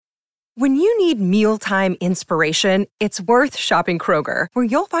When you need mealtime inspiration, it's worth shopping Kroger, where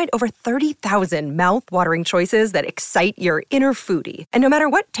you'll find over 30,000 mouth-watering choices that excite your inner foodie. And no matter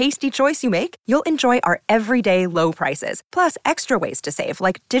what tasty choice you make, you'll enjoy our everyday low prices, plus extra ways to save,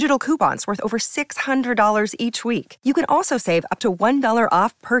 like digital coupons worth over $600 each week. You can also save up to $1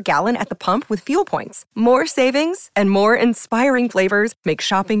 off per gallon at the pump with fuel points. More savings and more inspiring flavors make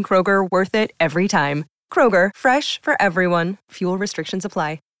shopping Kroger worth it every time. Kroger, fresh for everyone. Fuel restrictions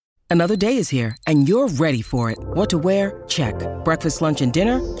apply. Another day is here, and you're ready for it. What to wear? Check. Breakfast, lunch, and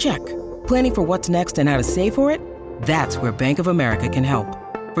dinner? Check. Planning for what's next and how to save for it? That's where Bank of America can help.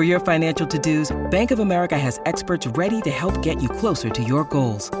 For your financial to-dos, Bank of America has experts ready to help get you closer to your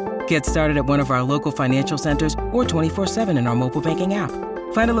goals. Get started at one of our local financial centers or 24/7 in our mobile banking app.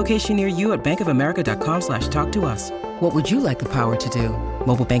 Find a location near you at bankofamerica.com/talktous. What would you like the power to do?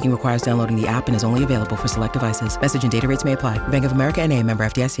 Mobile banking requires downloading the app and is only available for select devices. Message and data rates may apply. Bank of America N.A., member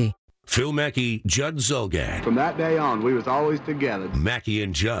FDIC. Phil Mackey, Judd Zulgad. From that day on, we was always together. Mackey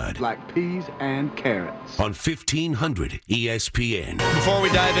and Judd. Like peas and carrots. On 1500 ESPN. Before we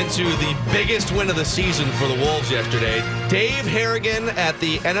dive into the biggest win of the season for the Wolves yesterday, Dave Harrigan at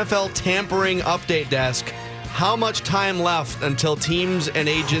the NFL Tampering Update Desk. How much time left until teams and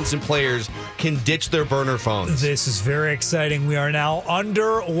agents and players can ditch their burner phones? This is very exciting. We are now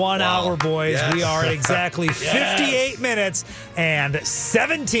under 1 hour, boys. Yes. We are at exactly 58 minutes and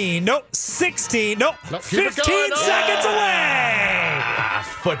 15 seconds away.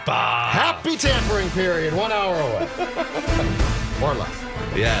 Football. Happy tampering period. 1 hour away. Or less.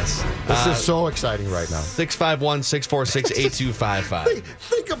 Yes. This is so exciting right now. 651-646-8255.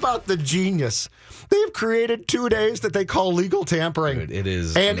 Think about the genius. They've created 2 days that they call legal tampering. Dude, it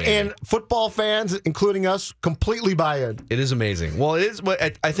is and football fans, including us, completely buy in. It is amazing. Well, it is.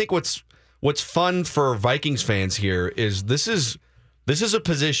 I think what's fun for Vikings fans here is this is a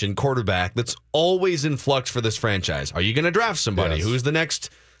position, quarterback, that's always in flux for this franchise. Are you going to draft somebody? Yes.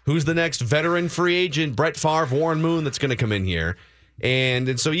 Who's the next veteran free agent? Brett Favre, Warren Moon, that's going to come in here.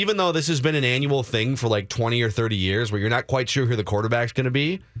 And so even though this has been an annual thing for like 20 or 30 years where you're not quite sure who the quarterback's going to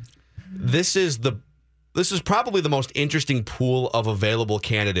be, this is probably the most interesting pool of available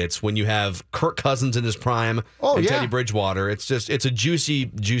candidates when you have Kirk Cousins in his prime and Teddy Bridgewater. It's a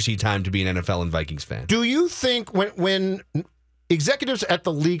juicy, juicy time to be an NFL and Vikings fan. Do you think when executives at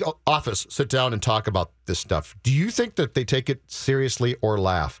the league office sit down and talk about this stuff, do you think that they take it seriously or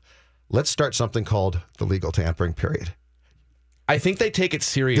laugh? Let's start something called the legal tampering period. I think they take it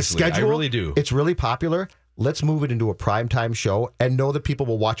seriously. The schedule, I really do. It's really popular. Let's move it into a primetime show and know that people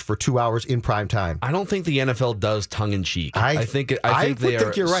will watch for 2 hours in prime time. I don't think the NFL does tongue-in-cheek. I think they are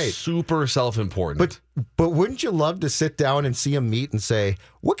you're right. super self-important. But wouldn't you love to sit down and see them meet and say,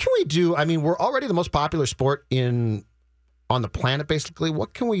 what can we do? I mean, we're already the most popular sport on the planet, basically.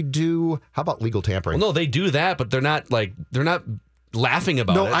 What can we do? How about legal tampering? Well, no, they do that, but they're not laughing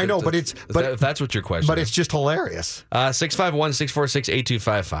about it. No, I know, but if that's what your question is. But it's just hilarious.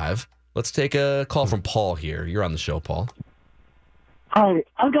 651-646-8255. Let's take a call from Paul here. You're on the show, Paul. Hi,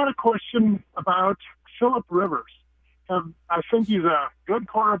 I've got a question about Phillip Rivers. I think he's a good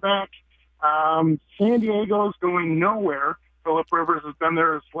quarterback. San Diego's going nowhere. Phillip Rivers has been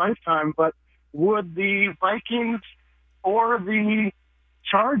there his lifetime, but would the Vikings or the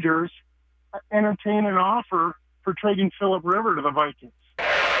Chargers entertain an offer for trading Phillip Rivers to the Vikings?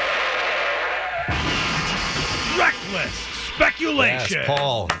 Reckless speculation. Yes,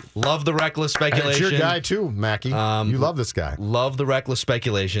 Paul. Love the reckless speculation. And it's your guy too, Mackey. You love this guy. Love the reckless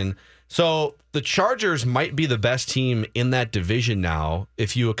speculation. So the Chargers might be the best team in that division now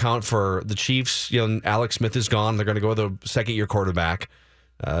if you account for the Chiefs. Alex Smith is gone. They're going to go with a second-year quarterback.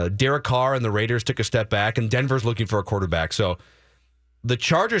 Derek Carr and the Raiders took a step back, and Denver's looking for a quarterback. So the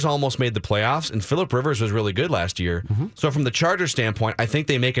Chargers almost made the playoffs, and Phillip Rivers was really good last year. Mm-hmm. So from the Chargers standpoint, I think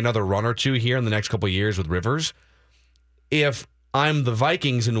they make another run or two here in the next couple of years with Rivers. If I'm the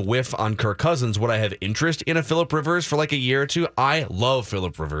Vikings and whiff on Kirk Cousins, would I have interest in a Phillip Rivers for like a year or two? I love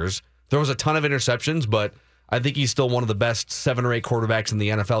Phillip Rivers. There was a ton of interceptions, but I think he's still one of the best 7 or 8 quarterbacks in the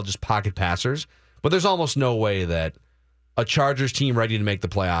NFL, just pocket passers. But there's almost no way that a Chargers team ready to make the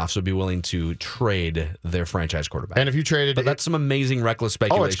playoffs would be willing to trade their franchise quarterback. And if you traded... But that's some amazing reckless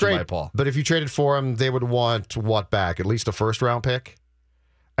speculation it's great. by Paul. But if you traded for him, they would want what back? At least a first-round pick?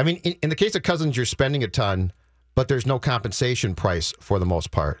 I mean, in the case of Cousins, you're spending a ton, but there's no compensation price for the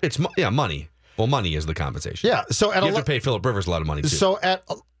most part. It's money. Well, money is the compensation. Yeah. So you have to pay Phillip Rivers a lot of money, too. So at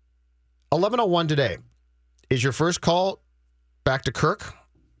 11:01 today, is your first call back to Kirk,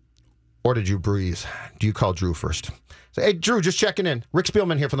 or did you breeze? Do you call Drew first? Say, hey, Drew, just checking in. Rick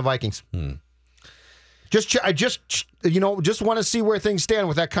Spielman here from the Vikings. I just want to see where things stand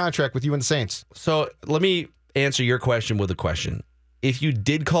with that contract with you and the Saints. So let me answer your question with a question. If you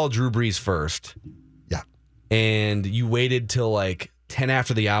did call Drew Brees first, yeah, and you waited till like 10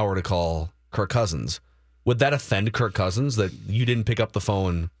 after the hour to call Kirk Cousins, would that offend Kirk Cousins that you didn't pick up the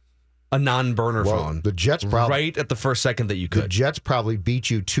phone, a non-burner phone, the Jets probably right at the first second that you could? The Jets probably beat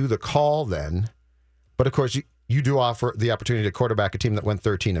you to the call then, but of course you do offer the opportunity to quarterback a team that went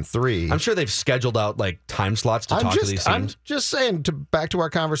 13-3. I'm sure they've scheduled out like time slots to talk to these teams. I'm just saying, back to our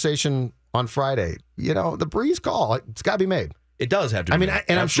conversation on Friday, the Brees call, it's got to be made. It does have to be made.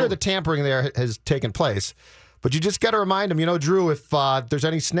 And I'm sure the tampering there has taken place. But you just got to remind them, Drew, if there's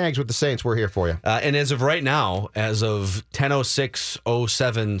any snags with the Saints, we're here for you. And as of right now, as of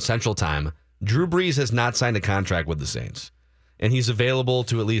 10:06:07 Central Time, Drew Brees has not signed a contract with the Saints. And he's available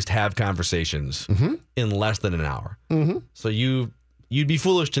to at least have conversations in less than an hour. Mm-hmm. So you'd be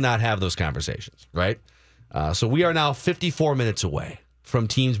foolish to not have those conversations, right? So we are now 54 minutes away from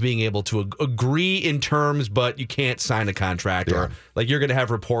teams being able to agree in terms, but you can't sign a contract, or like you're going to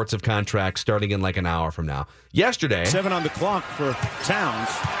have reports of contracts starting in like an hour from now. Yesterday, 7 on the clock for Towns.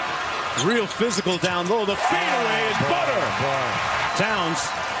 Real physical down low. The fadeaway is butter. Towns,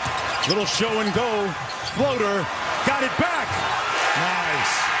 little show and go floater, got it back.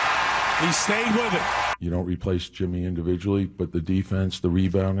 Nice. He stayed with it. You don't replace Jimmy individually, but the defense, the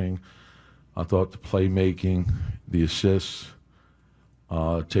rebounding, I thought the playmaking, the assists,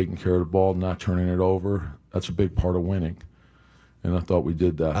 taking care of the ball, not turning it over, that's a big part of winning. And I thought we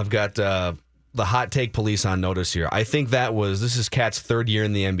did that. I've got the hot take police on notice here. I think this is Cat's third year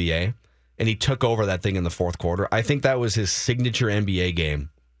in the NBA, and he took over that thing in the fourth quarter. I think that was his signature NBA game.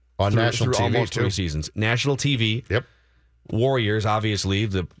 On national TV, almost too. 3 seasons. National TV. Yep. Warriors, obviously,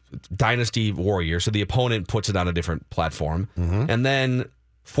 the Dynasty Warriors, so the opponent puts it on a different platform. Mm-hmm. And then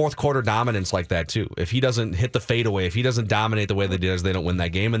fourth quarter dominance like that, too. If he doesn't hit the fadeaway, if he doesn't dominate the way they did, they don't win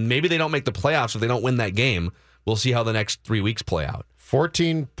that game. And maybe they don't make the playoffs if they don't win that game. We'll see how the next 3 weeks play out.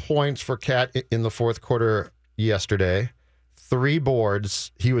 14 points for Cat in the fourth quarter yesterday. 3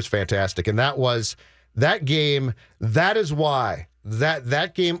 boards. He was fantastic. And that game, that is why,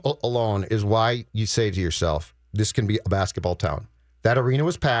 that game alone is why you say to yourself, this can be a basketball town. That arena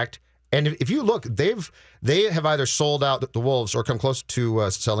was packed. And if you look, they have either sold out the Wolves or come close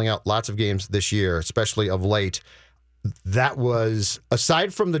to selling out lots of games this year, especially of late. That was,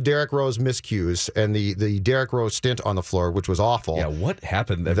 aside from the Derrick Rose miscues and the Derrick Rose stint on the floor, which was awful. Yeah, what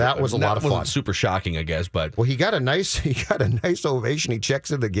happened? That was a lot of fun. Wasn't super shocking, I guess, but he got a nice ovation. He checks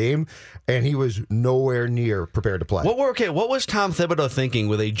in the game, and he was nowhere near prepared to play. What was Tom Thibodeau thinking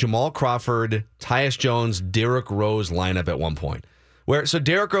with a Jamal Crawford, Tyus Jones, Derrick Rose lineup at one point? So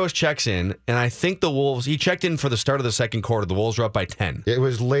Derrick Rose checks in, and I think the Wolves. He checked in for the start of the second quarter. The Wolves were up by 10. It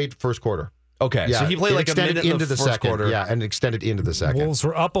was late first quarter. Okay, yeah, so he played like a minute into the first quarter. Yeah, and extended into the second. Wolves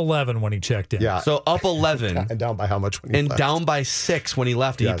were up 11 when he checked in. Yeah. So up 11. And down by how much when he left? Down by 6 when he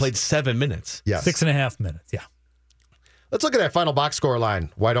left. Yes. He played 7 minutes. Yes. 6.5 minutes, yeah. Let's look at that final box score line.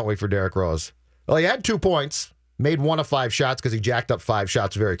 Why don't we for Derrick Rose? Well, he had 2 points, made 1 of 5 shots because he jacked up 5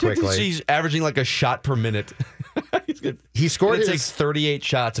 shots very quickly. He's averaging like a shot per minute. He scored. It takes 38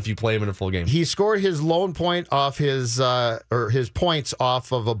 shots if you play him in a full game. He scored his lone point off his points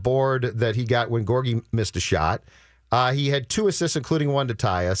off of a board that he got when Gorgie missed a shot. He had 2 assists, including 1 to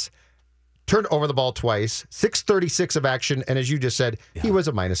Tyus. Turned over the ball twice. 6:36 of action, and as you just said, he was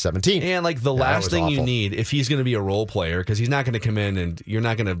a minus 17. And like the last thing you need, if he's going to be a role player, because he's not going to come in and you're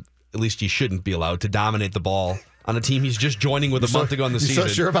not going to, at least you shouldn't be allowed to dominate the ball on a team he's just joining with a month to go in the season. You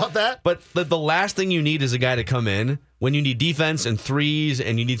so sure about that? But the last thing you need is a guy to come in when you need defense and threes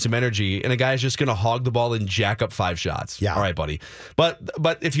and you need some energy, and a guy's just going to hog the ball and jack up 5 shots. Yeah. All right, buddy. But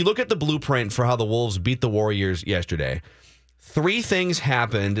if you look at the blueprint for how the Wolves beat the Warriors yesterday, 3 things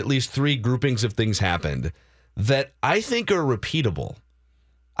happened, at least 3 groupings of things happened, that I think are repeatable.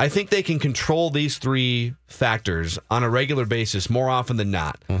 I think they can control these 3 factors on a regular basis more often than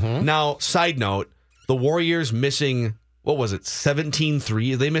not. Mm-hmm. Now, side note, the Warriors missing, 17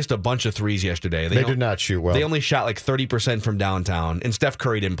 threes? They missed a bunch of threes yesterday. They did not shoot well. They only shot like 30% from downtown, and Steph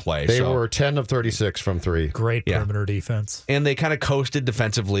Curry didn't play. They were 10 of 36 from 3. Great perimeter defense. And they kind of coasted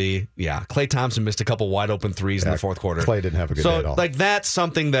defensively. Yeah, Klay Thompson missed a couple wide open threes in the fourth quarter. Klay didn't have a good day at all. Like, that's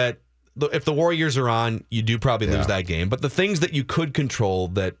something that if the Warriors are on, you do probably lose that game. But the things that you could control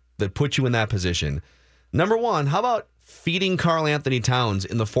that put you in that position, number one, how about feeding Karl Anthony Towns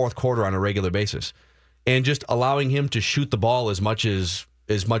in the fourth quarter on a regular basis? And just allowing him to shoot the ball as much as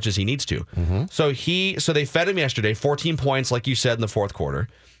he needs to. Mm-hmm. So they fed him yesterday, 14 points, like you said, in the fourth quarter,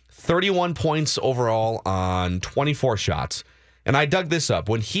 31 points overall on 24 shots. And I dug this up.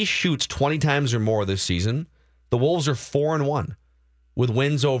 When he shoots 20 times or more this season, the Wolves are 4-1 with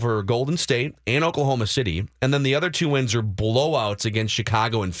wins over Golden State and Oklahoma City. And then the other 2 wins are blowouts against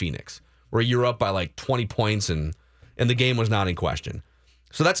Chicago and Phoenix, where you're up by like 20 points and the game was not in question.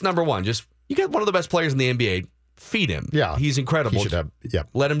 So that's number one. Just you get one of the best players in the NBA. Feed him. Yeah. He's incredible. He should have, yeah.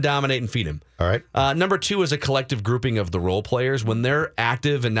 Let him dominate and feed him. All right. Number 2 is a collective grouping of the role players when they're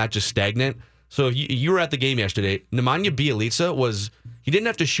active and not just stagnant. So if you were at the game yesterday, Nemanja Bjelica he didn't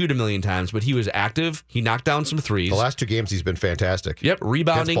have to shoot a million times, but he was active. He knocked down some threes. The last 2 games he's been fantastic. Yep,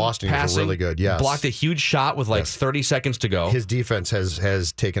 rebounding, against Boston, passing, was really good. Yes. Blocked a huge shot with 30 seconds to go. His defense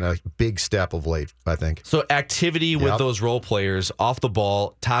has taken a big step of late, I think. So activity with those role players off the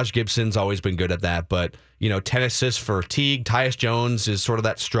ball. Taj Gibson's always been good at that, but 10 assists for Teague. Tyus Jones is sort of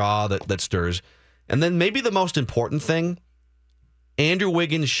that straw that stirs. And then maybe the most important thing, Andrew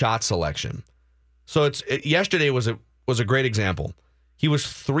Wiggins' shot selection. So yesterday was a great example. He was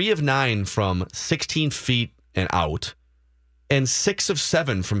 3 of 9 from 16 feet and out, and 6 of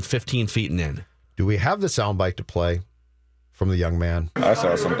 7 from 15 feet and in. Do we have the soundbite to play from the young man? I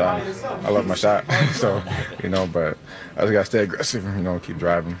saw sometimes. I love my shot, so but I just gotta stay aggressive. Keep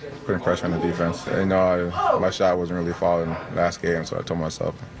driving, putting pressure on the defense. My shot wasn't really falling last game, so I told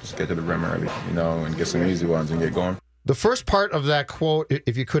myself just get to the rim early, and get some easy ones and get going. The first part of that quote,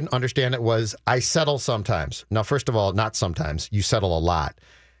 if you couldn't understand it, was, I settle sometimes. Now, first of all, not sometimes. You settle a lot.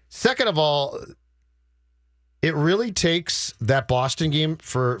 Second of all, it really takes that Boston game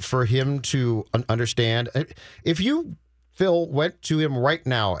for him to understand. If you, Phil, went to him right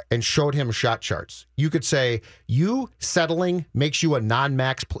now and showed him shot charts, you could say, you settling makes you a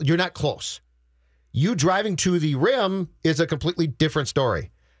non-max. You're not close. You driving to the rim is a completely different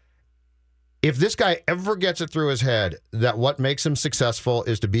story. If this guy ever gets it through his head that what makes him successful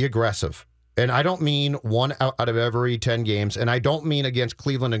is to be aggressive, and I don't mean 1 out of every 10 games, and I don't mean against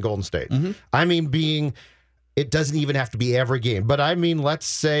Cleveland and Golden State. Mm-hmm. I mean it doesn't even have to be every game, but I mean, let's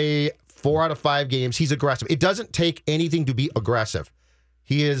say 4 out of 5 games, he's aggressive. It doesn't take anything to be aggressive.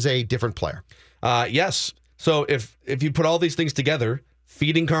 He is a different player. Yes. So if you put all these things together,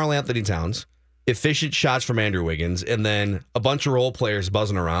 feeding Karl Anthony Towns, efficient shots from Andrew Wiggins, and then a bunch of role players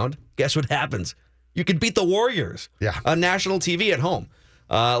buzzing around, guess what happens? You can beat the Warriors on national TV at home.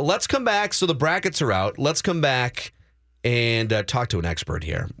 Let's come back. So the brackets are out. Let's come back and talk to an expert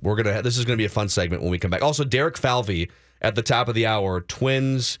here. This is going to be a fun segment when we come back. Also, Derek Falvey at the top of the hour,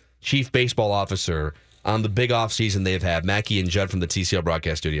 Twins chief baseball officer on the big off season they've had. Mackey and Judd from the TCL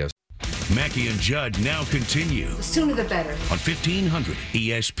broadcast studios. Mackey and Judd now continue. The sooner the better. On 1500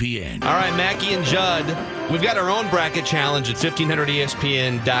 ESPN. All right, Mackey and Judd. We've got our own bracket challenge at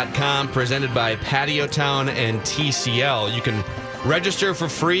 1500ESPN.com presented by Patio Town and TCL. You can register for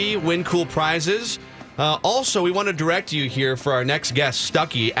free, win cool prizes. Also, we want to direct you here for our next guest,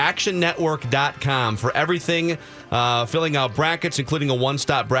 Stucky, actionnetwork.com for everything, filling out brackets, including a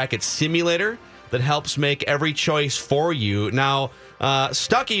one-stop bracket simulator that helps make every choice for you. Now,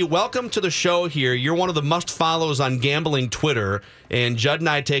 Stucky, welcome to the show here. You're one of the must-follows on gambling Twitter, and Judd and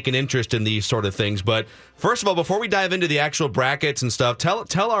I take an interest in these sort of things. But first of all, before we dive into the actual brackets and stuff,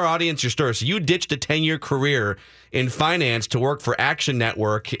 tell our audience your story. So you ditched a 10-year career in finance to work for Action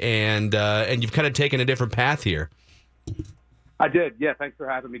Network, and you've kind of taken a different path here. I did. Yeah, thanks for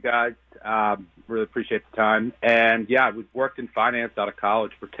having me, guys. Really appreciate the time. And, yeah, I worked in finance out of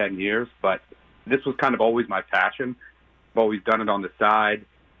college for 10 years, but this was kind of always my passion. I've always done it on the side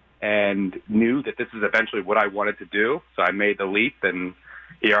and knew that this is eventually what I wanted to do. So I made the leap, and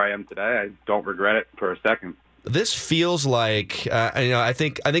here I am today. I don't regret it for a second. This feels like, I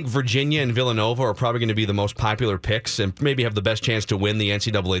think Virginia and Villanova are probably going to be the most popular picks and maybe have the best chance to win the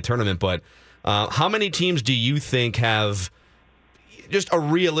NCAA tournament. But how many teams do you think have just a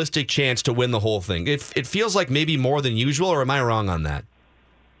realistic chance to win the whole thing? It feels like maybe more than usual, or am I wrong on that?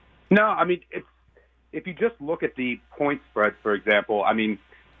 No, I mean, if you just look at the point spreads, for example, I mean,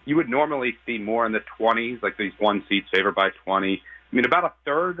 you would normally see more in the 20s, like these one seeds favored by 20. I mean, about a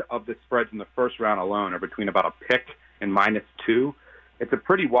third of the spreads in the first round alone are between about a pick and -2. It's a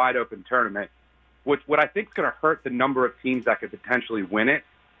pretty wide open tournament. What I think is going to hurt the number of teams that could potentially win it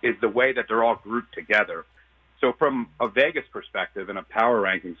is the way that they're all grouped together. So from a Vegas perspective and a power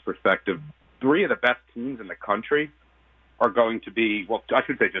rankings perspective, 3 of the best teams in the country are going to be, well, I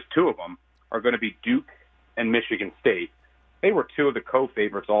should say just 2 of them, are going to be Duke and Michigan State. They were 2 of the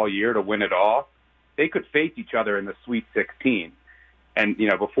co-favorites all year to win it all. They could face each other in the Sweet 16. And,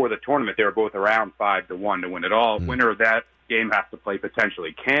 before the tournament, they were both around 5-1 to win it all. Winner of that game has to play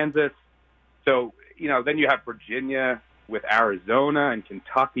potentially Kansas. So, then you have Virginia with Arizona and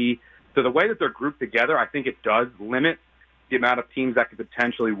Kentucky. So the way that they're grouped together, I think it does limit the amount of teams that could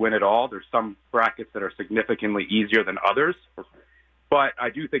potentially win it all. There's some brackets that are significantly easier than others. But I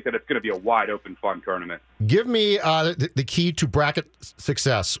do think that it's going to be a wide-open, fun tournament. Give me the key to bracket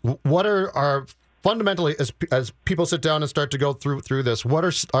success. What are fundamentally, as people sit down and start to go through this, what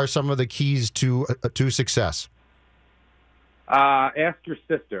are some of the keys to success? Ask your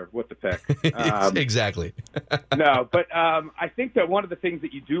sister what to pick. Exactly. No, but I think that one of the things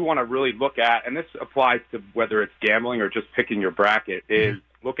that you do want to really look at, and this applies to whether it's gambling or just picking your bracket, is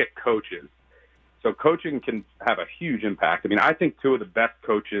look at coaches. So coaching can have a huge impact. I mean, I think two of the best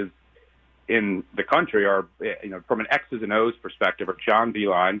coaches in the country are, from an X's and O's perspective, are John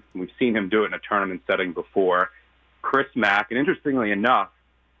Beilein. We've seen him do it in a tournament setting before. Chris Mack, and interestingly enough,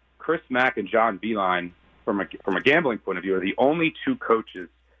 Chris Mack and John Beilein, from a gambling point of view, are the only two coaches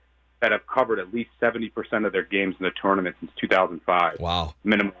that have covered at least 70% of their games in the tournament since 2005. Wow.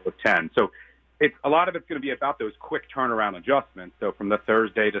 Minimum of 10. So a lot of it's going to be about those quick turnaround adjustments. So from the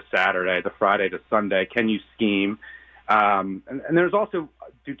Thursday to Saturday, the Friday to Sunday, can you scheme? And there's also,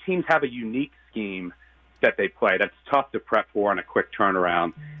 do teams have a unique scheme that they play that's tough to prep for on a quick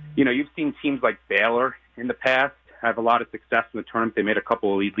turnaround? You've seen teams like Baylor in the past have a lot of success in the tournament. They made a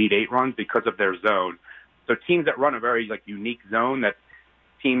couple of Elite Eight runs because of their zone. So teams that run a very unique zone that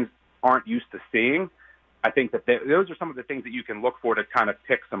teams aren't used to seeing, I think that those are some of the things that you can look for to kind of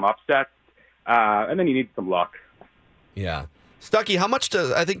pick some upsets. And then you need some luck. Yeah. Stuckey, how much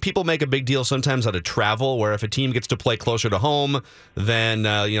I think people make a big deal sometimes out of travel, where if a team gets to play closer to home, then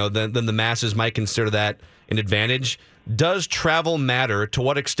then the masses might consider that an advantage. Does travel matter? To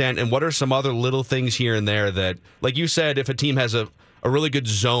what extent? And what are some other little things here and there that, like you said, if a team has a really good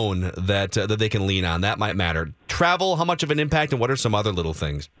zone that they can lean on, that might matter. Travel, how much of an impact, and what are some other little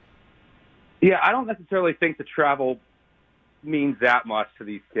things? Yeah, I don't necessarily think the travel means that much to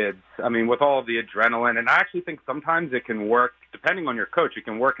these kids. I mean, with all of the adrenaline, and I actually think sometimes it can work, depending on your coach, it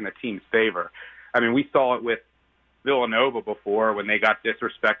can work in a team's favor. I mean, we saw it with Villanova before when they got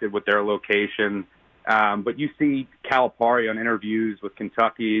disrespected with their location. But you see Calipari on interviews with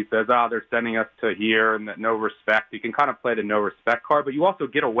Kentucky says, they're sending us to here and that no respect. You can kind of play the no respect card, but you also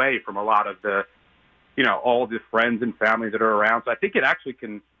get away from a lot of the, all the friends and family that are around. So I think it actually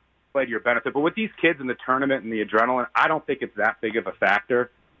can play to your benefit. But with these kids in the tournament and the adrenaline, I don't think it's that big of a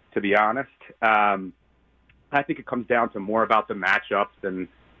factor, to be honest. I think it comes down to more about the matchups and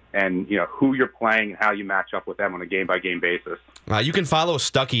who you're playing and how you match up with them on a game-by-game basis. You can follow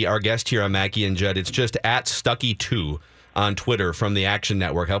Stuckey, our guest here on Mackey and Judd. It's just at Stuckey2 on Twitter from the Action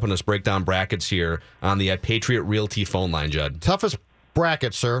Network, helping us break down brackets here on the Patriot Realty phone line, Judd. Toughest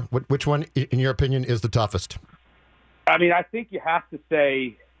bracket, sir. Which one, in your opinion, is the toughest? I mean, I think you have to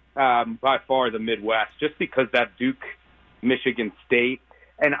say by far the Midwest, just because that Duke, Michigan State,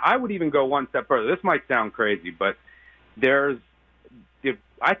 and I would even go one step further. This might sound crazy, but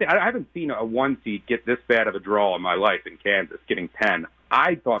I haven't seen a one seed get this bad of a draw in my life in Kansas, getting Penn.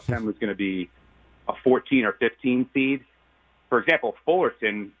 I thought Penn was going to be a 14 or 15 seed. For example,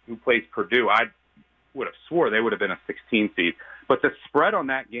 Fullerton, who plays Purdue, I would have swore they would have been a 16 seed. But the spread on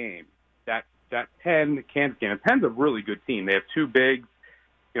that game, that Penn-Kansas game, and Penn's a really good team. They have two bigs.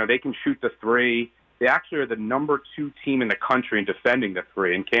 They can shoot the three. They actually are the number 2 team in the country in defending the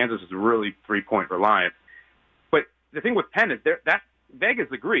three, and Kansas is really three-point reliant. But the thing with Penn is that Vegas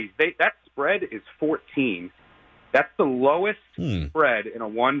agrees. That spread is 14. That's the lowest spread in a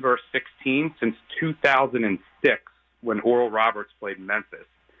 1 versus 16 since 2006 when Oral Roberts played Memphis.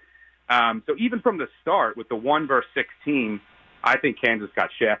 So even from the start with the 1 versus 16, I think Kansas got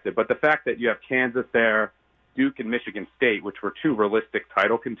shafted. But the fact that you have Kansas there, Duke and Michigan State, which were 2 realistic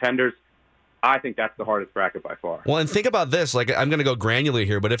title contenders, I think that's the hardest bracket by far. Well, and think about this. Like, I'm going to go granular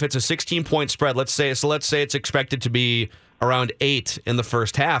here, but if it's a 16-point spread, let's say it's expected to be around 8 in the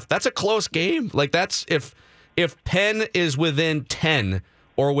first half. That's a close game. Like, that's if Penn is within 10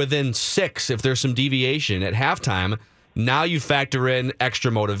 or within 6, if there's some deviation at halftime, now you factor in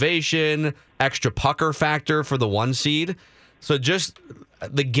extra motivation, extra pucker factor for the 1 seed. So just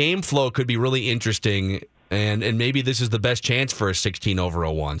the game flow could be really interesting, and maybe this is the best chance for a 16 over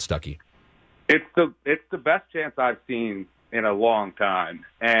a 1, Stuckey. It's the best chance I've seen in a long time.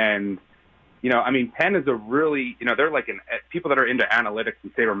 And, Penn is a really, they're like people that are into analytics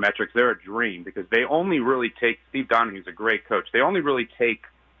and sabermetrics, they're a dream because they only really take, Steve Donahue's a great coach, they only really take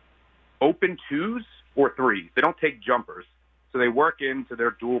open 2s or 3s. They don't take jumpers. So they work into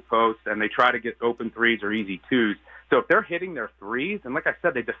their dual posts and they try to get open 3s or easy 2s. So if they're hitting their 3s, and like I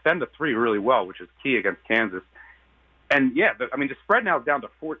said, they defend the 3 really well, which is key against Kansas. And, the spread now is down to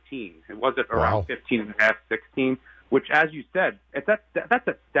 14. It was at around 15.5, 16, which, as you said, that's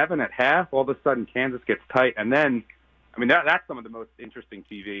at 7 at half. All of a sudden, Kansas gets tight. And then I mean, that's some of the most interesting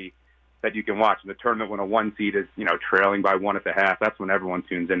TV that you can watch in the tournament when a 1 seed is, trailing by 1 at the half. That's when everyone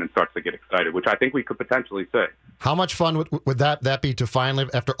tunes in and starts to get excited, which I think we could potentially see. How much fun would that be to finally,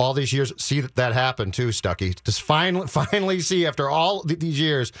 after all these years, see that happen too, Stucky? Just finally see, after all these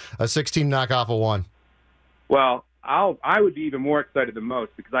years, a 16 knock off a 1. Well, I would be even more excited than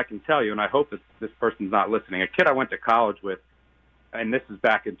most, because I can tell you, and I hope this person's not listening, a kid I went to college with, and this is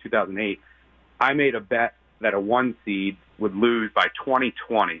back in 2008, I made a bet that a 1 seed would lose by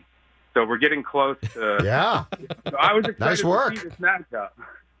 2020. So we're getting close to. Yeah. So I was excited Nice work. to see this matchup.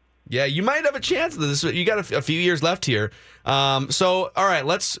 Yeah, you might have a chance of this. You got a few years left here. So, all right,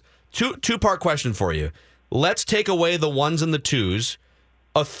 let's two-part question for you. Let's take away the 1s and the 2s.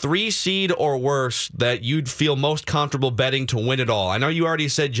 A 3 seed or worse that you'd feel most comfortable betting to win it all. I know you already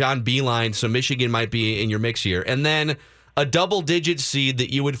said John Beilein, so Michigan might be in your mix here. And then a double-digit seed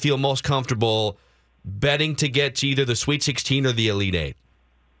that you would feel most comfortable betting to get to either the Sweet 16 or the Elite 8.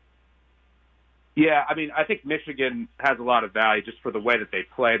 Yeah, I mean, I think Michigan has a lot of value just for the way that they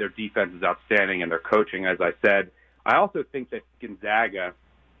play. Their defense is outstanding, and their coaching, as I said. I also think that Gonzaga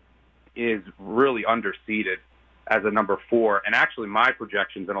is really underseeded as a number 4. And actually, my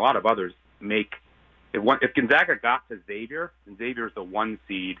projections and a lot of others make if Gonzaga got to Xavier, and Xavier's the 1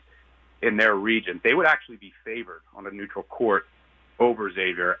 seed in their region, they would actually be favored on a neutral court over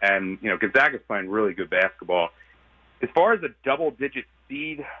Xavier. And, Gonzaga's playing really good basketball. As far as a double-digit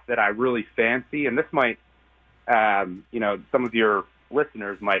seed that I really fancy, and this might, some of your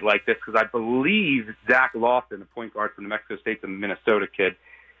listeners might like this, because I believe Zach Lawson, the point guard from New Mexico State's a Minnesota kid,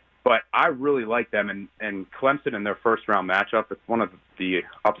 but I really like them. And Clemson in their first-round matchup, it's one of the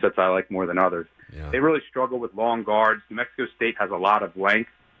upsets I like more than others. Yeah. They really struggle with long guards. New Mexico State has a lot of length.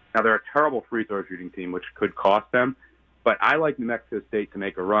 Now, they're a terrible free-throw shooting team, which could cost them, but I like New Mexico State to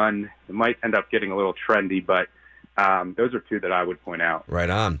make a run. It might end up getting a little trendy, but those are 2 that I would point out. Right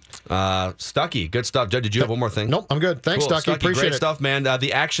on. Stucky, good stuff. Judd, did you have one more thing? Nope, I'm good. Thanks, cool. Stucky. Appreciate great it. stuff, man.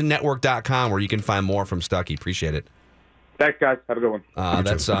 TheActionNetwork.com, where you can find more from Stucky. Appreciate it. Thanks, guys. Have a good one.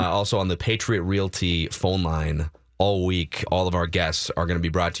 That's also on the Patriot Realty phone line all week. All of our guests are going to be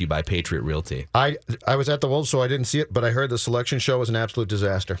brought to you by Patriot Realty. I was at the Wolves, so I didn't see it, but I heard the selection show was an absolute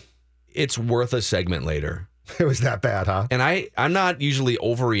disaster. It's worth a segment later. It was that bad, huh? And I'm not usually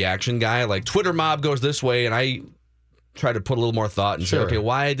overreaction guy. Like, Twitter mob goes this way, and I try to put a little more thought and say, okay,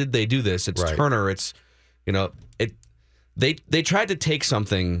 why did they do this? It's right. Turner. It's, they tried to take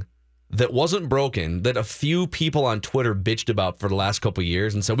something that wasn't broken, that a few people on Twitter bitched about for the last couple of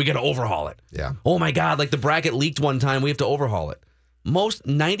years and said, we got to overhaul it. Yeah. Oh my God, like the bracket leaked one time, we have to overhaul it. Most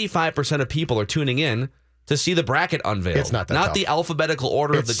 95% of people are tuning in to see the bracket unveiled. It's not that tough. The alphabetical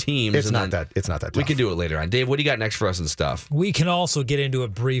order of the teams. It's not that tough. We can do it later on. Dave, what do you got next for us in stuff? We can also get into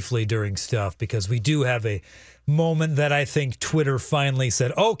it briefly during stuff, because we do have a moment that I think Twitter finally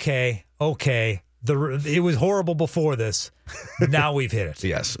said, okay, it was horrible before this. Now we've hit it.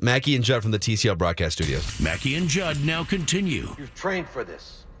 Yes. Mackey and Judd from the TCL broadcast studios. Mackey and Judd now continue. You've trained for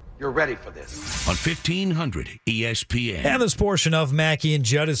this. You're ready for this. On 1500 ESPN. And this portion of Mackey and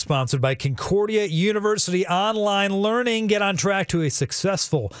Judd is sponsored by Concordia University Online Learning. Get on track to a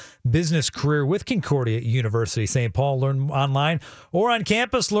successful business career with Concordia University St. Paul. Learn online or on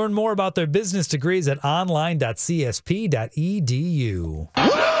campus. Learn more about their business degrees at online.csp.edu.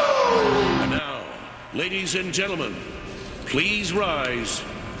 And now, ladies and gentlemen, please rise.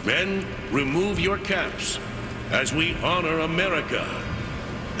 Men, remove your caps as we honor America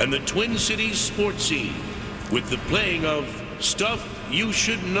and the Twin Cities sports scene with the playing of Stuff You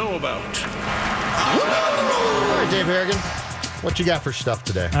Should Know About. All right, Dave Harrigan, what you got for stuff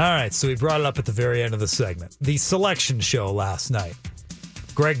today? All right, so we brought it up at the very end of the segment. The selection show last night.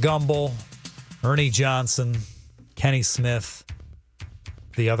 Greg Gumbel, Ernie Johnson, Kenny Smith,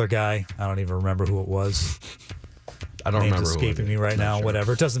 the other guy, I don't even remember who it was. I don't remember. Name's escaping me right now. Sure.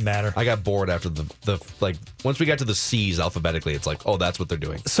 Whatever. It doesn't matter. I got bored after the once we got to the C's alphabetically, it's like, oh, that's what they're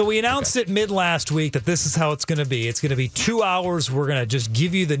doing. So we announced it mid last week that this is how it's going to be. It's going to be 2 hours. We're going to just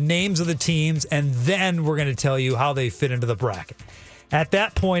give you the names of the teams, and then we're going to tell you how they fit into the bracket. At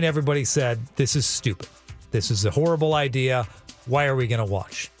that point, everybody said, this is stupid. This is a horrible idea. Why are we going to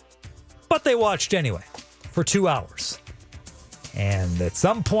watch? But they watched anyway for 2 hours. And at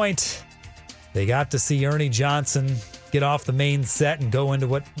some point, they got to see Ernie Johnson get off the main set and go into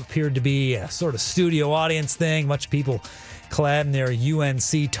what appeared to be a sort of studio audience thing. Much people clad in their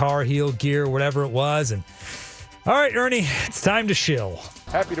UNC Tar Heel gear, whatever it was. And all right, Ernie, it's time to shill.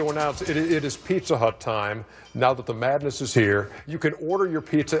 Happy to announce it is Pizza Hut time. Now that the madness is here, you can order your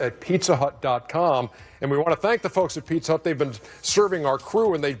pizza at pizzahut.com. And we want to thank the folks at Pizza Hut. They've been serving our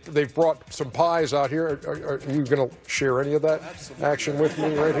crew, and they've brought some pies out here. Are you going to share any of that action with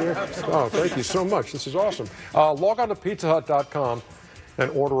me right here? Oh, thank you so much. This is awesome. Log on to pizzahut.com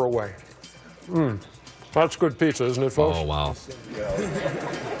and order away. That's good pizza, isn't it, folks? Oh, wow.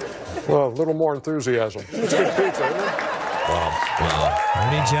 Well, a little more enthusiasm. It's good pizza, isn't it? Wow.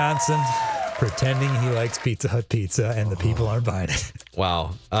 Ernie Johnson pretending he likes Pizza Hut pizza, and the people aren't buying it.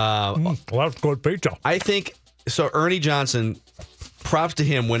 Wow. Well, that's good pizza. I think, so Ernie Johnson, props to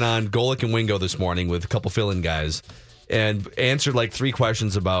him, went on Golic and Wingo this morning with a couple fill-in guys and answered like 3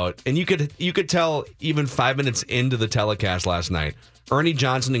 questions about, and you could tell even 5 minutes into the telecast last night, Ernie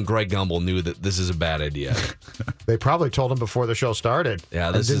Johnson and Greg Gumbel knew that this is a bad idea. They probably told him before the show started.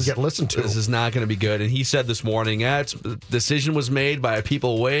 Yeah, this didn't get listened to. This is not going to be good. And he said this morning, the decision was made by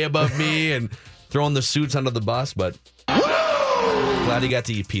people way above me and throwing the suits under the bus, but glad he got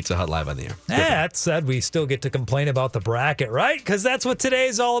to eat Pizza Hut live on the air. That said, we still get to complain about the bracket, right? Because that's what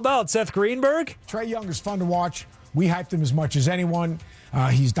today's all about. Seth Greenberg? Trae Young is fun to watch. We hyped him as much as anyone.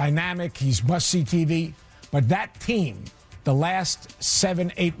 He's dynamic. He's must-see TV. But that team, the last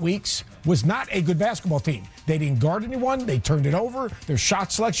 7-8 weeks, was not a good basketball team. They didn't guard anyone. They turned it over. Their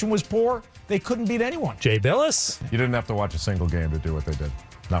shot selection was poor. They couldn't beat anyone. Jay Billis? You didn't have to watch a single game to do what they did.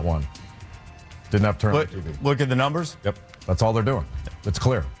 Not one. Didn't have to turn on TV. Look at the numbers. Yep. That's all they're doing. It's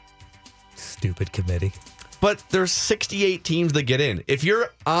clear. Stupid committee. But there's 68 teams that get in. If you're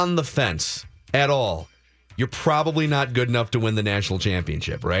on the fence at all, you're probably not good enough to win the national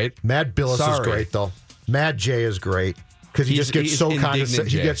championship, right? Mad Billis is great, though. Mad Jay is great. Because he just gets so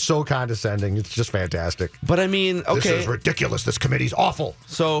condescending. He gets so condescending. It's just fantastic. But I mean, okay, this is ridiculous. This committee's awful.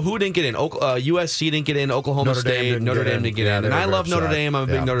 So who didn't get in? USC didn't get in. Oklahoma State, Notre Dame didn't get in. And I love Notre Dame. I'm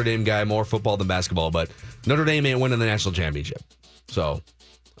a big Notre Dame guy. More football than basketball. But Notre Dame ain't winning the national championship. So,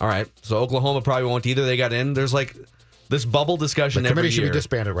 all right. So Oklahoma probably won't either. They got in. There's like this bubble discussion. The committee every should year. be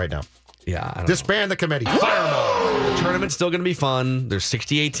disbanded right now. Yeah, I don't disband the committee. Fire them all. The tournament's still going to be fun. There's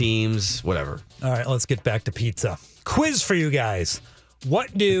 68 teams. Whatever. All right, let's get back to pizza. Quiz for you guys.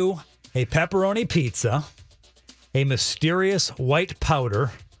 What do a pepperoni pizza, a mysterious white powder,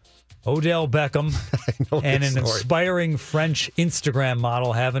 Odell Beckham, and an inspiring French Instagram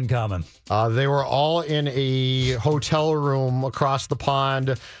model have in common? They were all in a hotel room across the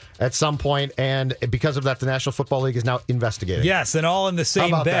pond at some point, and because of that, the National Football League is now investigating. Yes, and all in the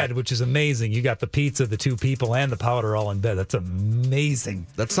same bed, which is amazing. You got the pizza, the 2 people, and the powder all in bed. That's amazing.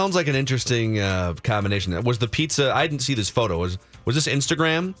 That sounds like an interesting combination. Was the pizza? I didn't see this photo. Was this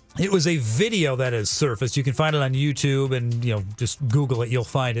Instagram? It was a video that has surfaced. You can find it on YouTube, and just Google it. You'll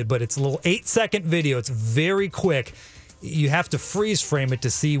find it. But it's a little 8-second video. It's very quick. You have to freeze frame it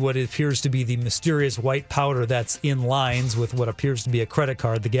to see what appears to be the mysterious white powder that's in lines with what appears to be a credit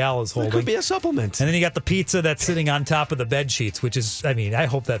card the gal is holding. It could be a supplement. And then you got the pizza that's sitting on top of the bed sheets, which is, I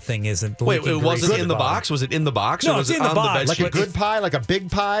hope that thing isn't. Wait, was it in the box? Was it in the box? No, or was it's it in the on box. The bed like a good pie, like a big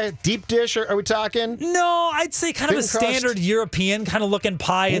pie, deep dish? Are we talking? No, I'd say kind of a standard European kind of looking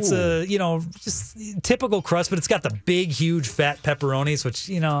pie. Ooh. It's a, just typical crust, but it's got the big, huge, fat pepperonis, which,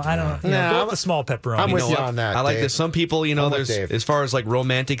 I don't know. Go with the small pepperoni. I'm with you on that. I like Dave. this. Some people, there's, as far as like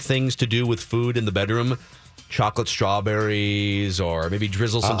romantic things to do with food in the bedroom, chocolate strawberries or maybe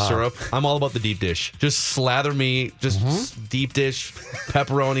drizzle some syrup. I'm all about the deep dish. Just slather me, deep dish,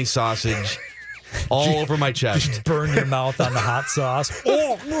 pepperoni sausage all over my chest. Burn your mouth on the hot sauce.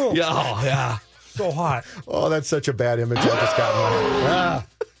 Oh, yeah. So hot. Oh, that's such a bad image I just got in my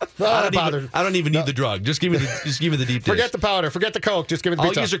head. I don't even need the drug. Just give me the deep dish. Forget the powder. Forget the Coke. Just give me the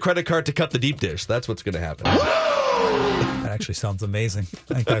pizza. I'll use a credit card to cut the deep dish. That's what's going to happen. That actually sounds amazing.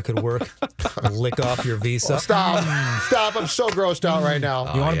 I think that could work. Lick off your Visa. Oh, stop. I'm so grossed out right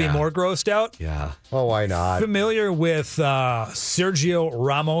now. You want to be more grossed out? Yeah. Oh, why not? Familiar with Sergio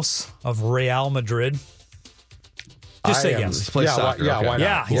Ramos of Real Madrid? Just say yes. He plays soccer. Why not?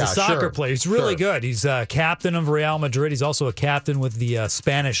 Yeah, he's a soccer player. He's really good. He's captain of Real Madrid. He's also a captain with the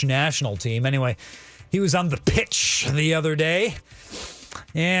Spanish national team. Anyway, he was on the pitch the other day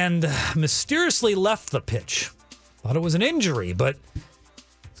and mysteriously left the pitch. Thought it was an injury, but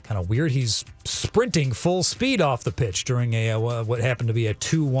it's kind of weird. He's sprinting full speed off the pitch during what happened to be a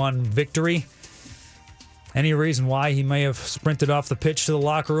 2-1 victory. Any reason why he may have sprinted off the pitch to the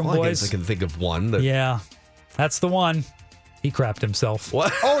locker room, boys? I can think of one. Yeah, that's the one. He crapped himself.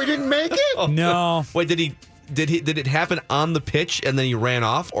 What? Oh, he didn't make it? No. Wait, did it happen on the pitch and then he ran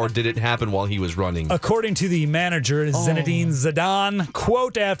off, or did it happen while he was running? According to the manager, Zinedine Zidane,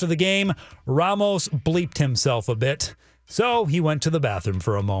 quote after the game, Ramos bleeped himself a bit. So he went to the bathroom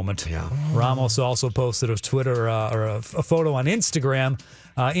for a moment. Yeah. Ramos also posted a Twitter or a photo on Instagram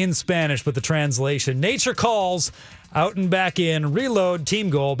in Spanish, but the translation: nature calls, out and back in, reload, team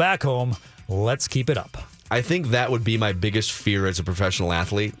goal, back home. Let's keep it up. I think that would be my biggest fear as a professional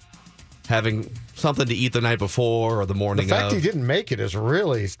athlete. Having something to eat the night before or the morning The fact of. he didn't make it is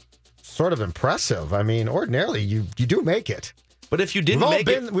really sort of impressive. I mean, ordinarily, you do make it. But if you didn't make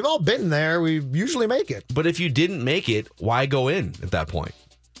it... We've all been there. We usually make it. But if you didn't make it, why go in at that point?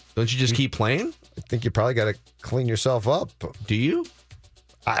 Don't you just keep playing? I think you probably got to clean yourself up. Do you?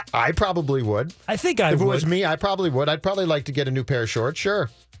 I probably would. I think I would. If it was me, I probably would. I'd probably like to get a new pair of shorts. Sure.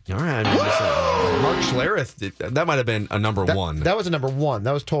 All right. I mean, listen, Mark Schlereth, that might have been a number one. That was a number one.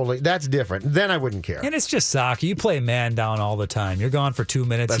 That's different. Then I wouldn't care. And it's just soccer. You play man down all the time. You're gone for 2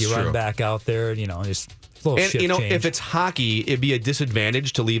 minutes. That's you true. run back out there. Just a little shift change. If it's hockey, it'd be a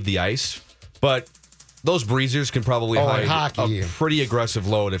disadvantage to leave the ice. But those breezers can probably hide hockey. a pretty aggressive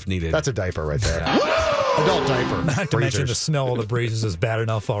load if needed. That's a diaper right there. Adult diaper. Not to mention the smell of the breezes is bad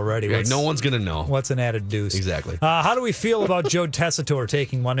enough already. Yeah, no one's going to know. What's an added deuce? Exactly. How do we feel about Joe Tessitore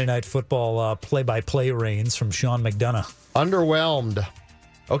taking Monday Night Football play-by-play reins from Sean McDonough? Underwhelmed.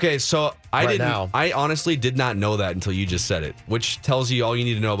 Okay, so now. I honestly did not know that until you just said it, which tells you all you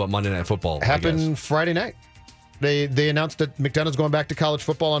need to know about Monday Night Football. Happened Friday night. They announced that McDonough's going back to college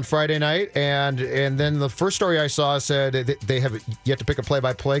football on Friday night, and then the first story I saw said they have yet to pick a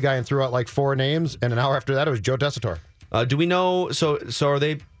play-by-play guy and threw out like 4 names, and an hour after that it was Joe Tessitore. Do we know? So are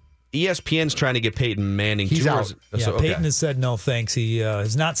they? ESPN's trying to get Peyton Manning. He's out. Yeah, Peyton has said no thanks. He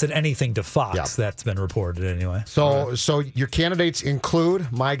has not said anything to Fox. Yeah. That's been reported anyway. So your candidates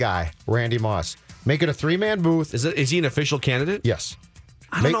include my guy Randy Moss. Make it a 3-man booth. Is he an official candidate? Yes.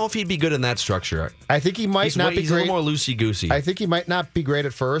 I don't know if he'd be good in that structure. I think he might not be great. He's a little more loosey-goosey. I think he might not be great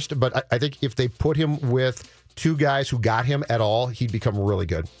at first, but I think if they put him with 2 guys who got him at all, he'd become really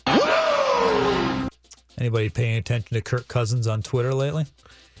good. Anybody paying attention to Kirk Cousins on Twitter lately?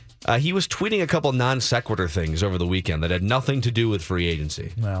 He was tweeting a couple non sequitur things over the weekend that had nothing to do with free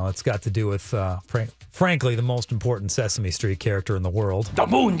agency. Well, it's got to do with, frankly, the most important Sesame Street character in the world. The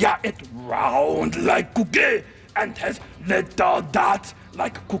moon, yeah, it's round like cookie and has little dots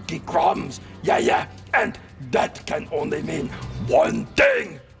like cookie crumbs. Yeah, and that can only mean one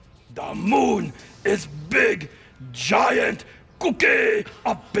thing. The moon is big, giant cookie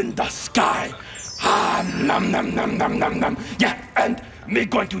up in the sky. Nom, nom, nom, nom, nom, nom. Yeah, and me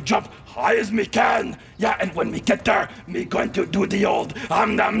going to jump high as me can. Yeah, and when we get there, me going to do the old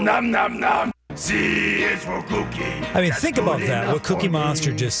nom, nom, nom, nom. C is for cookie. I mean, think about that, what Cookie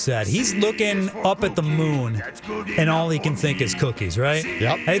Monster just said. He's looking up at the moon, and all he can think is cookies, right?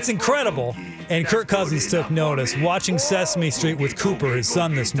 Yep. It's incredible. And Kirk Cousins took notice. Watching Sesame Street with Cooper, his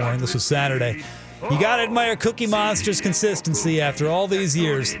son, this morning. This was Saturday. You got to admire Cookie Monster's consistency after all these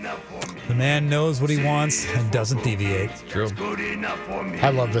years. The man knows what he wants and doesn't deviate. True.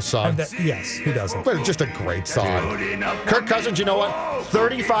 I love this song. Yes, who doesn't? But it's just a great song. Kirk Cousins, you know what?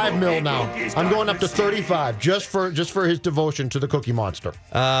 $35 million now. I'm going up to 35 just for his devotion to the Cookie Monster.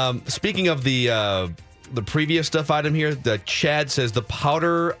 Speaking of the previous stuff item here, the Chad says the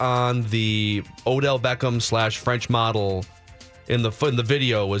powder on the Odell Beckham / French model in the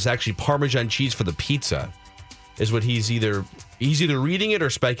video was actually Parmesan cheese for the pizza. Is what he's either reading it or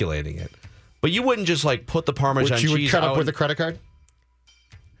speculating it. But you wouldn't just like put the Parmesan cheese out. Which you would cut up with a credit card?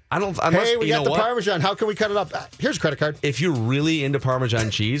 Unless, we got the what? Parmesan. How can we cut it up? Here's a credit card. If you're really into Parmesan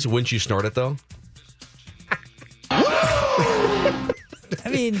cheese, wouldn't you snort it though? I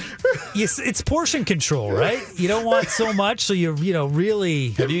mean, it's portion control, right? You don't want so much, so you're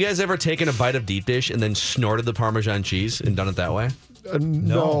really. Have you guys ever taken a bite of deep dish and then snorted the Parmesan cheese and done it that way?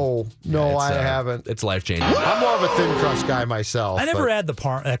 No, I haven't. It's life changing. I'm more of a thin crust guy myself. I never add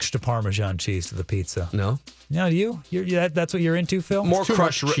the extra Parmesan cheese to the pizza. No. No, do you? That's what you're into, Phil? More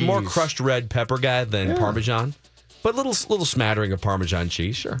crushed red pepper guy than Parmesan. But little smattering of Parmesan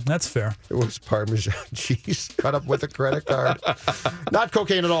cheese, sure. That's fair. It was Parmesan cheese cut up with a credit card. Not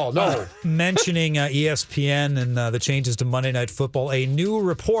cocaine at all, no. Mentioning ESPN and the changes to Monday Night Football, a new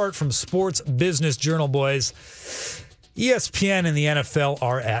report from Sports Business Journal, boys. ESPN and the NFL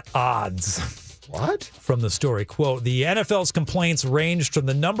are at odds. What? From the story, quote, the NFL's complaints ranged from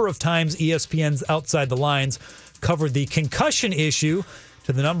the number of times ESPN's Outside the Lines covered the concussion issue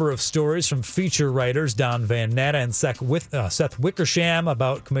to the number of stories from feature writers Don Van Natta and Seth Wickersham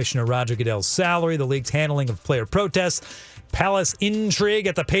about Commissioner Roger Goodell's salary, the league's handling of player protests, palace intrigue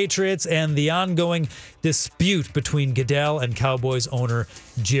at the Patriots, and the ongoing dispute between Goodell and Cowboys owner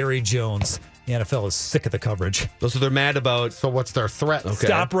Jerry Jones. The NFL is sick of the coverage. So they're mad about... So what's their threat? Okay.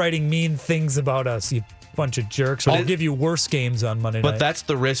 Stop writing mean things about us, you bunch of jerks. Or we'll give you worse games on Monday night. But that's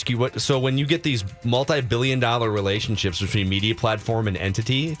the risk. So when you get these multi-billion-dollar relationships between media platform and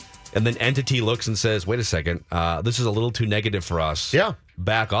entity, and then entity looks and says, "Wait a second, this is a little too negative for us. Yeah,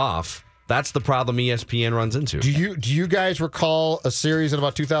 back off." That's the problem ESPN runs into. Do you guys recall a series in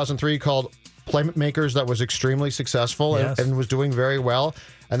about 2003 called Playmakers that was extremely successful and was doing very well?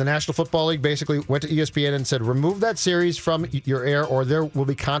 And the National Football League basically went to ESPN and said, remove that series from your air or there will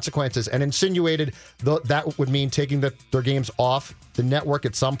be consequences, and insinuated that would mean taking their games off the network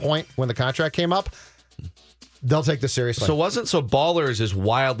at some point when the contract came up. They'll take this seriously. So Ballers is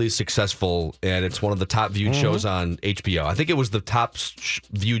wildly successful, and it's one of the top viewed shows on HBO. I think it was the top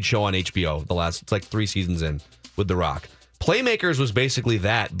viewed show on HBO it's like 3 seasons in with The Rock. Playmakers was basically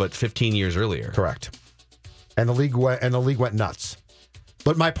that, but 15 years earlier. Correct. And the league went nuts.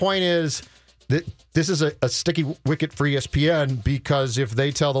 But my point is that this is a sticky wicket for ESPN, because if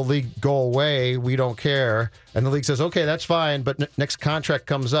they tell the league, go away, we don't care, and the league says, okay, that's fine, but next contract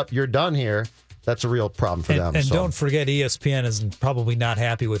comes up, you're done here, that's a real problem for them. And don't forget, ESPN is probably not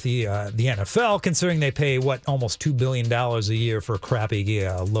happy with the NFL, considering they pay, almost $2 billion a year for a crappy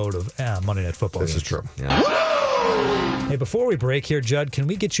load of Monday Night Football This games. is true. Yeah. Hey, before we break here, Judd, can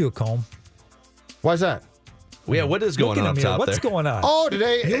we get you a comb? Why is that? Yeah, what is going on up top What's going on? Oh,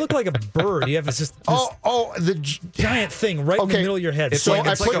 today you look like a bird. You have this the giant thing right in the middle of your head. It's like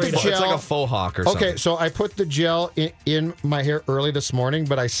a faux hawk or something. Okay, so I put the gel in my hair early this morning,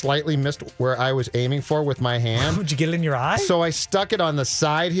 but I slightly missed where I was aiming for with my hand. Did you get it in your eye? So I stuck it on the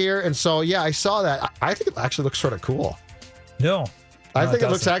side here, and so I saw that. I think it actually looks sort of cool. No, I think it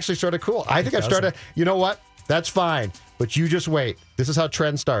looks actually sort of cool. I think I've started. You know what? That's fine, but you just wait. This is how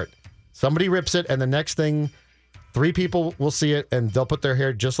trends start. Somebody rips it, and the next thing, 3 people will see it, and they'll put their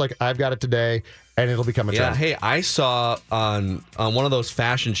hair just like I've got it today, and it'll become a trend. Yeah, hey, I saw on one of those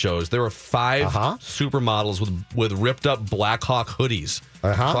fashion shows, there were 5 supermodels with ripped up Black Hawk hoodies.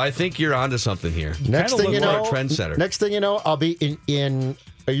 So I think you're onto something here. Next thing you know, a trendsetter. Next thing you know, I'll be in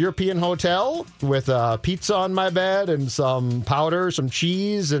a European hotel with pizza on my bed and some powder, some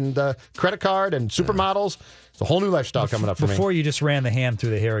cheese, and credit card and supermodels. It's a whole new lifestyle coming up for me. Before you just ran the hand through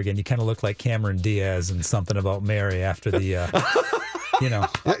the hair again, you kind of look like Cameron Diaz and Something About Mary after the, You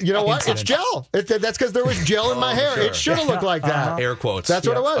know what? It's gel. That's because there was gel in my hair. Sure. It should have looked like that. Air quotes. That's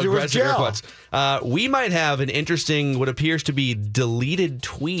what it was. Aggressive It was gel. air quotes. We might have an interesting, what appears to be deleted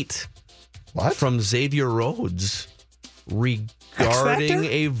tweet from Xavier Rhodes regarding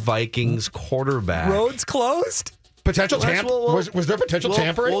a Vikings quarterback. Roads closed? Potential tampering? Was there potential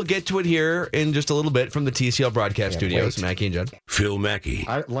tampering? We'll get to it here in just a little bit from the TCL broadcast studios. wait. Mackey and Judd. Phil Mackey.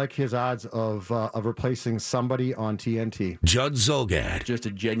 I like his odds of replacing somebody on TNT. Judd Zulgad. Just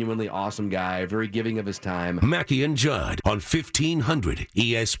a genuinely awesome guy, very giving of his time. Mackey and Judd on 1500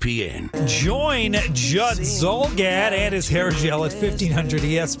 ESPN. Join Judd Zulgad and his hair gel at 1500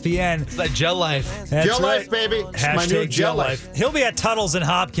 ESPN. It's that gel life. That's Gel right. life, baby. It's Hashtag my new gel life. He'll be at Tuttle's in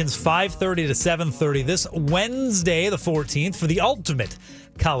Hopkins 5:30 to 7:30 this Wednesday, the 14th, for the ultimate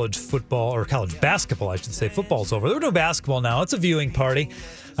college football, or college basketball, I should say. Football's over. They're doing basketball now. It's a viewing party.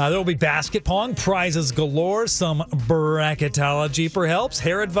 There will be basket pong, prizes galore, some bracketology perhaps,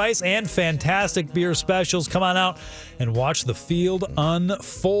 hair advice, and fantastic beer specials. Come on out and watch the field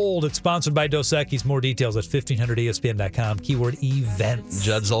unfold. It's sponsored by Dos Equis. More details at 1500ESPN.com. Keyword events.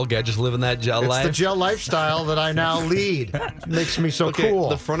 Judd Zulgad just living that gel life. It's the gel lifestyle that I now lead. Makes me so cool.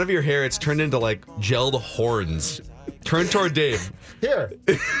 The front of your hair, it's turned into like gelled horns. Turn toward Dave. Here.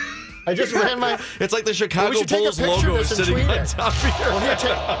 I just ran my... It's like the Chicago we should take Bulls a picture logo of this is and sitting tweet on it. top of your Well, here,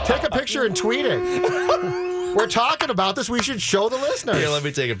 take a picture and tweet it. We're talking about this. We should show the listeners. Here, let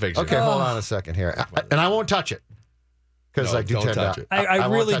me take a picture. Okay, hold on a second here. And I won't touch it. Because No, I do don't tend touch to... it. I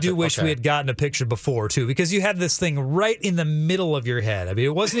won't really touch do it. wish Okay. we had gotten a picture before, too, because you had this thing right in the middle of your head. I mean,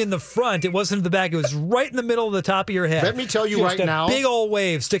 it wasn't in the front, it wasn't in the back, it was right in the middle of the top of your head. Let me tell you Just right a now, big old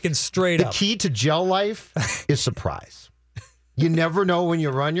wave sticking straight the up. key to gel life is surprise. You never know when you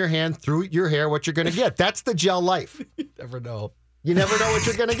run your hand through your hair what you're going to get. That's the gel life. You never know. You never know what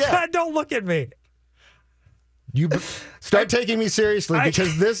you're going to get. God, don't look at me. You start taking me seriously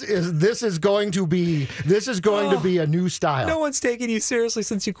because this is going to be a new style. No one's taking you seriously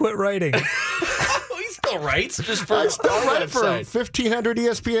since you quit writing. He still writes. Just for I still write for website.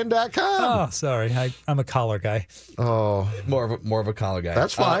 1500ESPN.com. Oh, sorry. I'm a collar guy. Oh, More of a collar guy.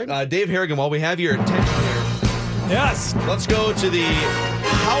 That's fine. Dave Harrigan, while we have your attention here, Yes. let's go to the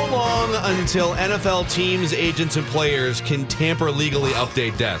how long until NFL teams, agents, and players can tamper legally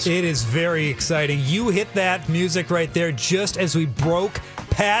update desk. It is very exciting. You hit that music right there just as we broke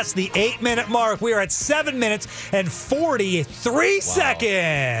past the 8-minute mark. We are at 7 minutes and 43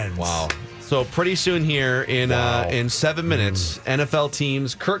 seconds. Wow. So pretty soon here in 7 minutes, NFL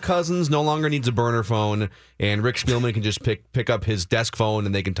teams, Kirk Cousins no longer needs a burner phone, and Rick Spielman can just pick up his desk phone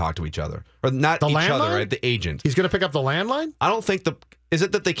and they can talk to each other. Or not each other, right? The agent. He's going to pick up the landline? I don't think is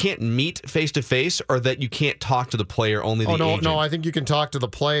it that they can't meet face to face, or that you can't talk to the player, only the agent? No, I think you can talk to the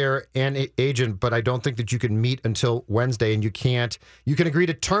player and agent, but I don't think that you can meet until Wednesday, and you can agree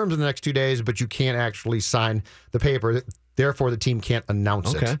to terms in the next 2 days, but you can't actually sign the paper. Therefore, the team can't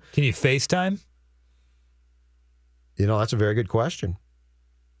announce it. Can you FaceTime? That's a very good question.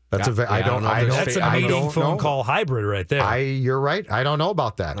 That's That's a meeting phone call hybrid right there. You're right. I don't know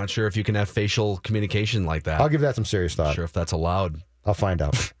about that. Not sure if you can have facial communication like that. I'll give that some serious thought. Not sure if that's allowed. I'll find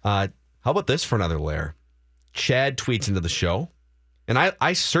out. How about this for another layer? Chad tweets into the show, and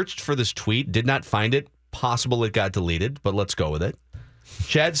I searched for this tweet, did not find it. Possible it got deleted, but let's go with it.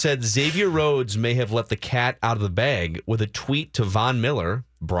 Chad said Xavier Rhodes may have let the cat out of the bag with a tweet to Von Miller,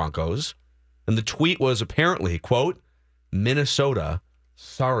 Broncos. And the tweet was apparently, quote, Minnesota,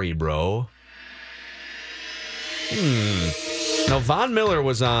 sorry, bro. Now, Von Miller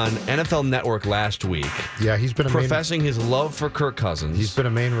was on NFL Network last week. Yeah, he's been professing his love for Kirk Cousins. He's been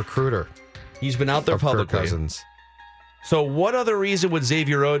a main recruiter. He's been out there publicly. Kirk Cousins. So what other reason would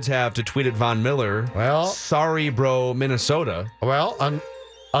Xavier Rhodes have to tweet at Von Miller? Well, sorry, bro, Minnesota. Well,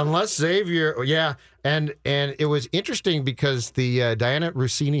 unless Xavier, yeah, and it was interesting because the Diana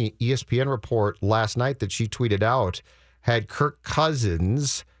Rossini ESPN report last night that she tweeted out had Kirk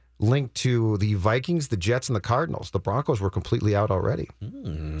Cousins linked to the Vikings, the Jets, and the Cardinals. The Broncos were completely out already.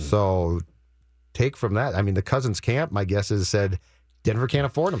 So take from that. I mean, the Cousins camp, my guess is, said Denver can't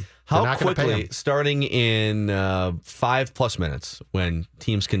afford him. How quickly, starting in 5+ minutes, when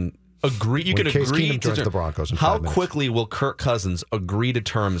teams can agree, when Case Keenum joins the Broncos in 5 minutes. How quickly will Kirk Cousins agree to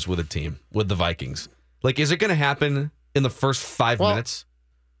terms with a team, with the Vikings? Like, is it going to happen in the first 5 minutes?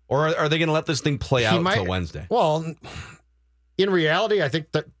 Or are they going to let this thing play out until Wednesday? Well, in reality, I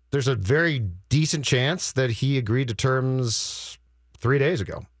think that there's a very decent chance that he agreed to terms 3 days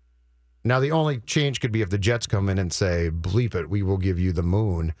ago. Now, the only change could be if the Jets come in and say, bleep it, we will give you the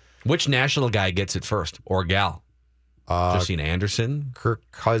moon. Which national guy gets it first, or gal? Justine Anderson? Kirk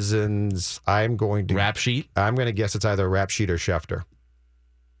Cousins. Rap Sheet? I'm going to guess it's either Rap Sheet or Schefter.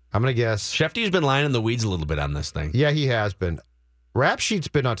 I'm going to guess. Schefter's been lying in the weeds a little bit on this thing. Yeah, he has been. Rap Sheet's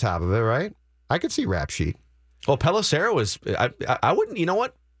been on top of it, right? I could see Rap Sheet. Well, Pelissero was, I wouldn't, you know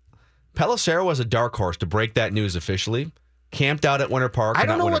what? Pelissero was a dark horse to break that news officially. Camped out at Winter Park. I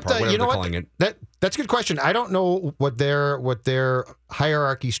don't know what it. That's a good question. I don't know what their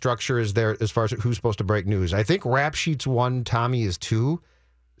hierarchy structure is there as far as who's supposed to break news. I think Rap Sheet's 1, Tommy is 2.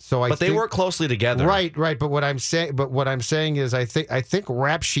 So they work closely together. Right. But what I'm saying is I think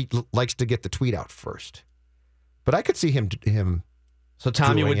Rap Sheet likes to get the tweet out first. But I could see him. So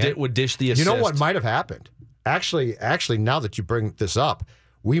Tommy would dish the assist. You know what might have happened? Actually, now that you bring this up,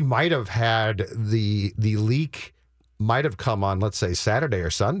 we might have had the leak might have come on, let's say, Saturday or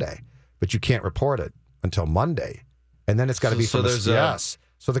Sunday, but you can't report it until Monday. And then it's got to be from yes.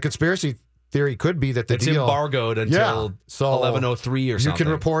 So the conspiracy theory could be that it's deal embargoed until 11:03 or something. You can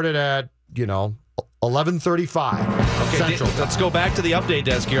report it at, 11:35. Okay, let's go back to the update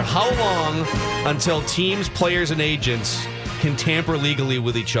desk here. How long until teams, players, and agents can tamper legally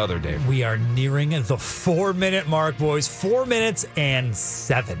with each other, Dave? We are nearing the 4-minute mark, boys. 4 minutes and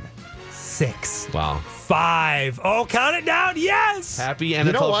 7, 6. Wow. 5. Oh, count it down. Yes. Happy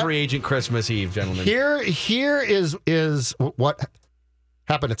NFL free agent Christmas Eve, gentlemen. Here is what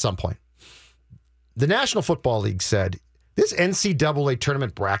happened at some point. The National Football League said, this NCAA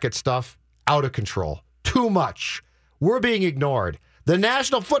tournament bracket stuff, out of control. Too much. We're being ignored. The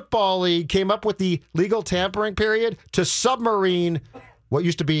National Football League came up with the legal tampering period to submarine what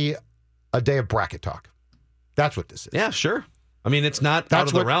used to be a day of bracket talk. That's what this is. Yeah, sure. I mean, it's not out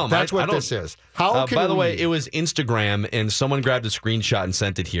of the realm. That's what this is. How can by the way, it was Instagram, and someone grabbed a screenshot and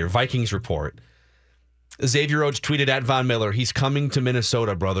sent it here. Vikings report. Xavier Rhodes tweeted at Von Miller, he's coming to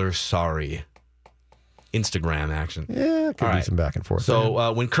Minnesota, brother. Sorry. Instagram action. Yeah, could be some back and forth.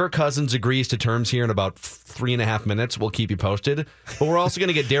 So when Kirk Cousins agrees to terms here in about 3.5 minutes, we'll keep you posted. But we're also going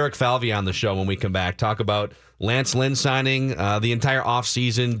to get Derek Falvey on the show when we come back. Talk about Lance Lynn signing, the entire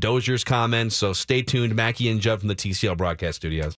offseason, Dozier's comments. So stay tuned. Mackey and Judd from the TCL Broadcast Studios.